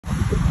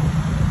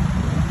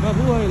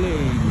Mabuhay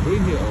Lane,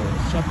 Green Hill,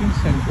 Shopping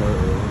Center,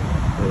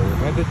 or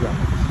Reddit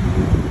Rapids.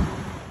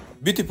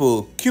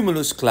 Beautiful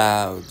cumulus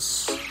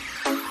clouds.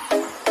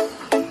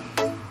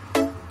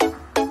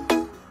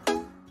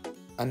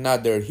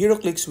 Another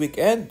Heroclix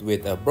Weekend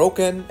with a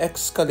broken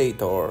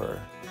escalator.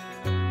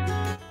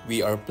 We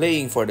are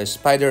playing for the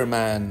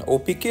Spider-Man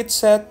OP kit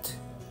set.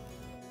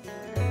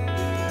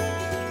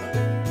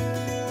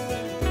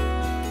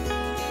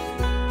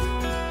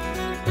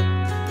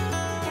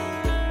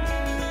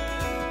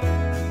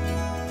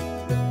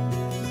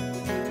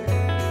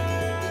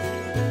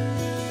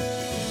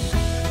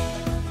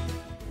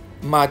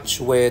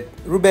 Match with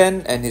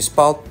Ruben and his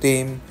pulp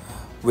team,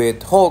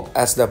 with Hulk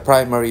as the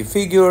primary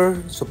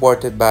figure,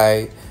 supported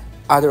by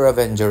other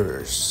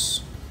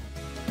Avengers.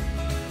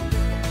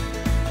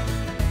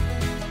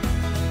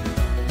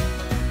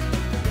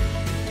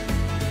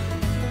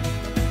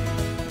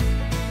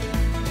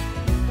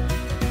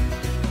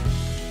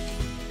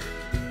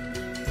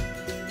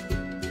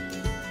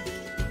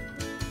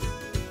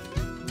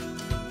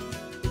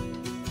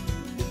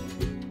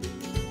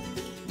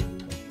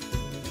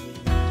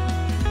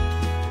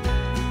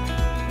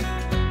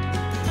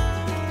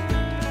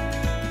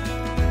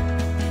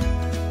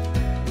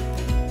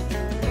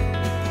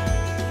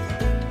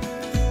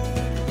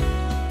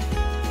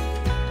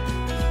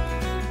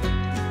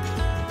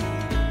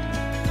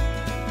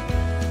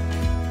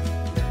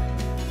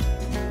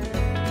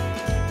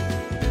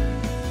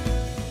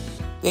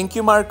 Thank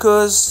you,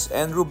 Marcus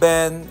and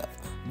Ruben.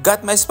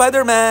 Got my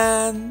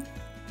Spider-Man!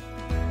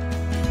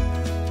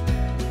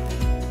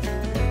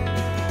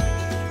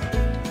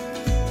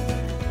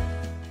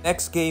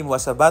 Next game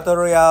was a Battle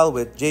Royale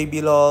with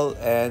JB Lol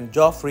and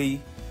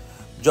Joffrey.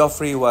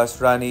 Joffrey was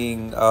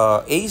running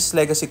Ace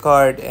Legacy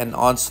card and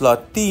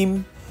Onslaught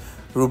team.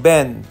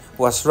 Ruben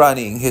was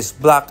running his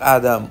Black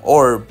Adam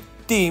Orb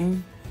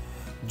team.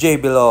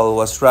 JB Lol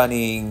was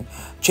running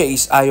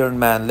Chase Iron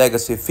Man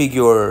Legacy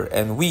figure,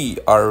 and we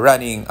are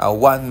running a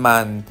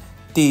one-man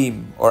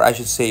team, or I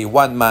should say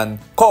one-man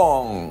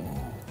Kong.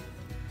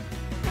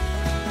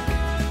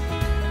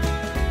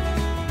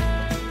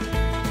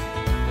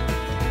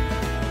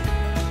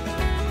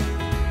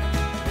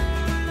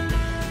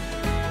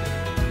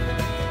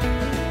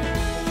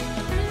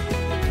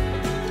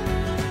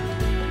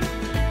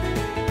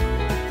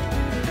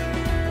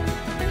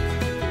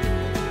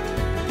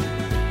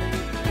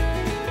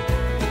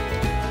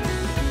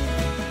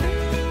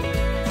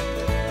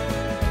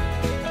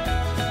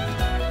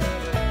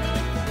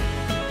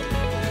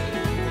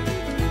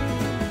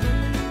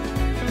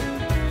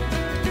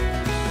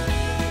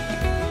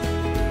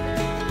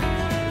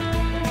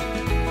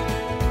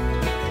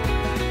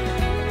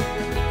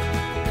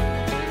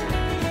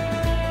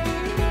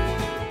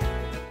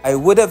 I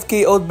would have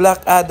KO'd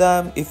Black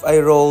Adam if I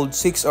rolled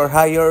 6 or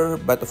higher,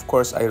 but of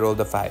course I rolled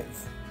a 5.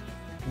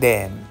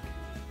 Then,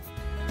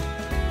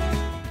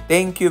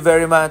 thank you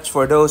very much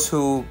for those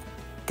who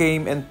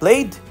came and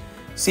played.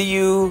 See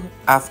you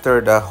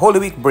after the Holy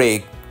Week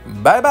break.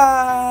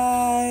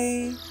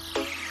 Bye-bye!